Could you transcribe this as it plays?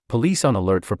Police on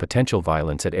alert for potential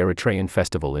violence at Eritrean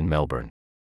festival in Melbourne.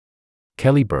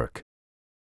 Kelly Burke.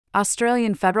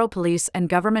 Australian federal police and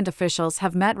government officials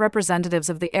have met representatives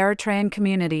of the Eritrean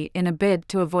community in a bid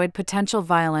to avoid potential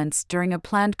violence during a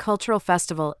planned cultural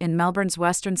festival in Melbourne's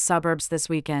western suburbs this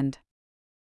weekend.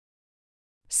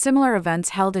 Similar events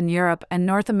held in Europe and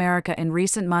North America in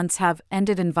recent months have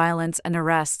ended in violence and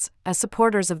arrests, as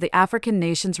supporters of the African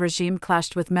nation's regime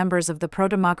clashed with members of the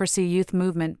pro-democracy youth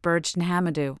movement Burj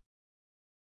Nhamadu.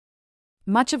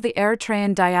 Much of the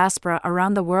Eritrean diaspora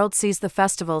around the world sees the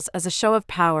festivals as a show of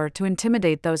power to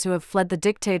intimidate those who have fled the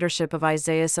dictatorship of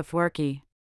Isaias Afwerki.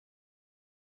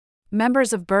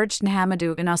 Members of Burj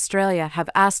Nhamadu in Australia have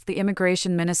asked the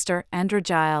Immigration Minister, Andrew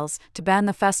Giles, to ban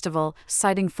the festival,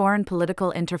 citing foreign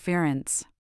political interference.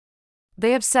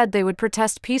 They have said they would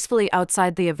protest peacefully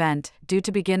outside the event, due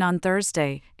to begin on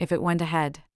Thursday, if it went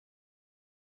ahead.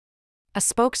 A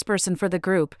spokesperson for the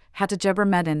group, Hatice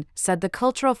Medin, said the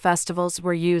cultural festivals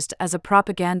were used as a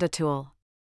propaganda tool.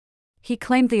 He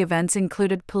claimed the events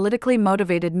included politically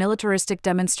motivated militaristic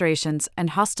demonstrations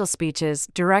and hostile speeches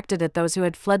directed at those who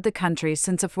had fled the country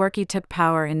since Afwerki took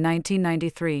power in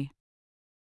 1993.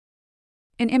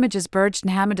 In images Burj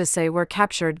Nhamadu say were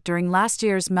captured during last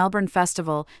year's Melbourne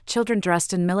festival, children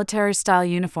dressed in military-style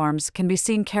uniforms can be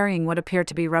seen carrying what appear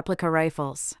to be replica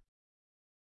rifles.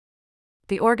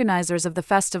 The organizers of the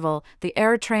festival, the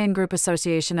Eritrean Group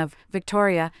Association of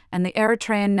Victoria, and the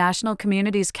Eritrean National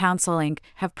Communities Council Inc.,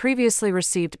 have previously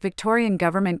received Victorian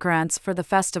government grants for the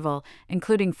festival,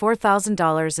 including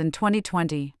 $4,000 in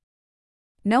 2020.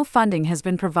 No funding has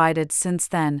been provided since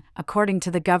then, according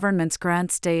to the government's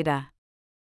grants data.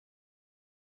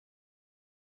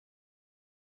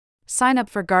 Sign up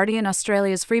for Guardian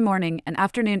Australia's free morning and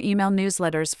afternoon email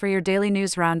newsletters for your daily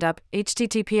news roundup.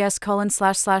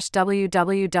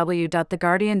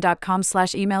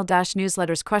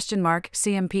 https://www.theguardian.com/email-newsletters ?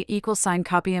 CMP =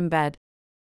 copy embed.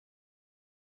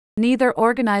 Neither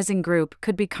organizing group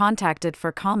could be contacted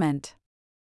for comment.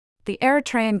 The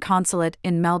Eritrean consulate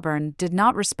in Melbourne did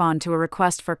not respond to a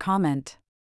request for comment.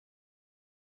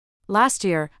 Last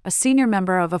year, a senior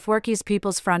member of Afwerki's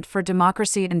People's Front for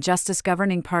Democracy and Justice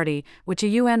governing party, which a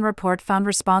UN report found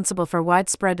responsible for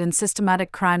widespread and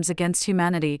systematic crimes against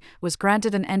humanity, was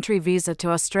granted an entry visa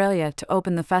to Australia to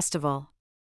open the festival.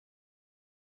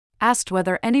 Asked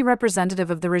whether any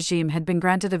representative of the regime had been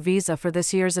granted a visa for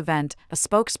this year's event, a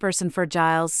spokesperson for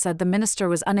Giles said the minister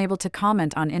was unable to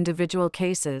comment on individual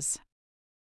cases.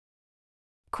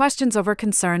 Questions over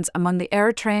concerns among the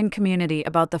Eritrean community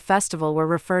about the festival were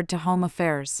referred to Home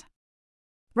Affairs.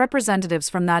 Representatives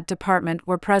from that department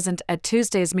were present at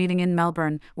Tuesday's meeting in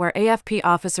Melbourne, where AFP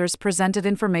officers presented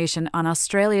information on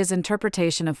Australia's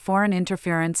interpretation of foreign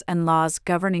interference and laws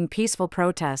governing peaceful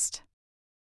protest.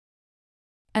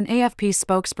 An AFP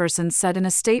spokesperson said in a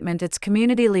statement its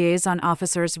community liaison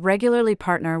officers regularly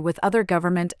partner with other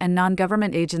government and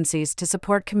non-government agencies to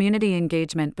support community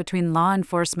engagement between law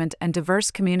enforcement and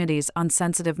diverse communities on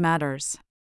sensitive matters.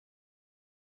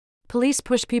 Police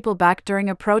pushed people back during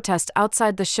a protest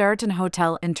outside the Sheraton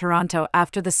Hotel in Toronto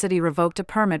after the city revoked a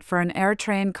permit for an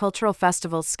Eritrean cultural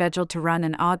festival scheduled to run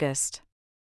in August.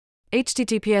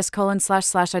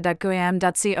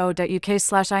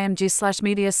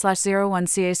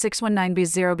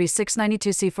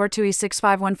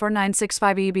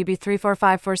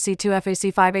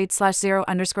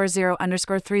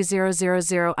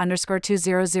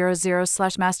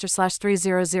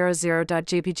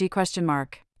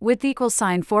 Width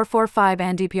 =445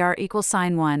 and DPR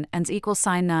 =9 and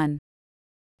 =none.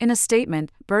 In a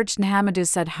statement, Burj Nhamadu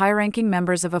said high-ranking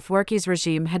members of Afwerki's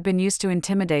regime had been used to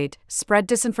intimidate, spread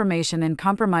disinformation and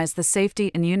compromise the safety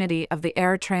and unity of the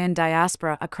Eritrean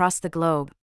diaspora across the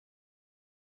globe.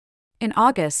 In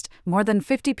August, more than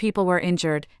 50 people were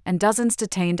injured and dozens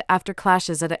detained after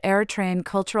clashes at an Eritrean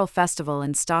cultural festival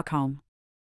in Stockholm.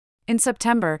 In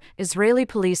September, Israeli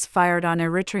police fired on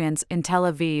Eritreans in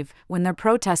Tel Aviv when their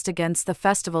protest against the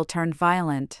festival turned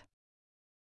violent.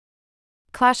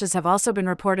 Clashes have also been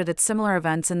reported at similar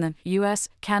events in the US,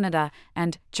 Canada,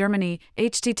 and Germany.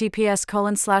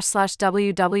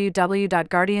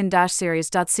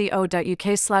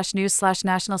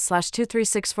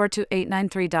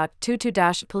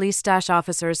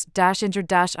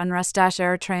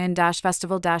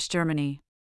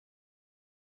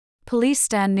 Police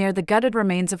stand near the gutted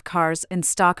remains of cars in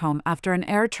Stockholm after an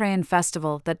Eritrean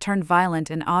festival that turned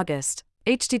violent in August,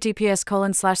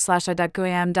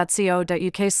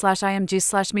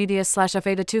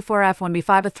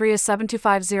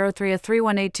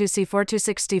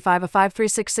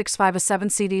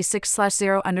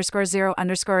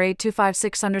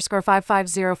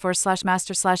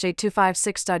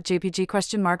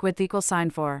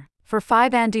 For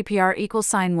 5 and DPR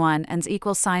 =sign 1 and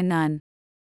 =none.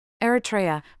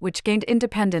 Eritrea, which gained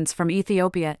independence from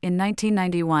Ethiopia in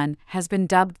 1991, has been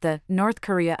dubbed the North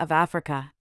Korea of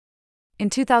Africa.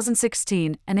 In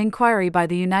 2016, an inquiry by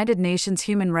the United Nations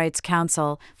Human Rights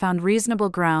Council found reasonable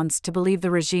grounds to believe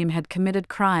the regime had committed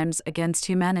crimes against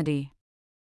humanity.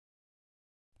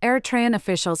 Eritrean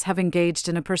officials have engaged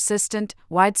in a persistent,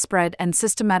 widespread, and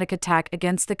systematic attack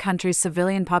against the country's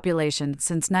civilian population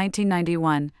since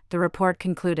 1991, the report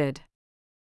concluded.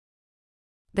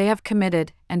 They have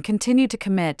committed, and continue to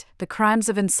commit, the crimes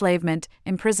of enslavement,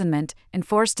 imprisonment,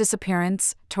 enforced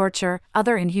disappearance, torture,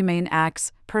 other inhumane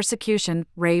acts, persecution,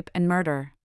 rape, and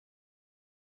murder.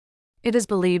 It is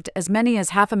believed as many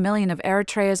as 500,000 of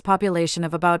Eritrea's population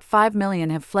of about 5 million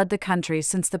have fled the country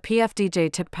since the PFDJ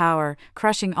took power,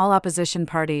 crushing all opposition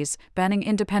parties, banning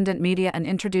independent media and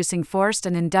introducing forced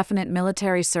and indefinite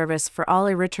military service for all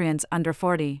Eritreans under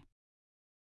 40.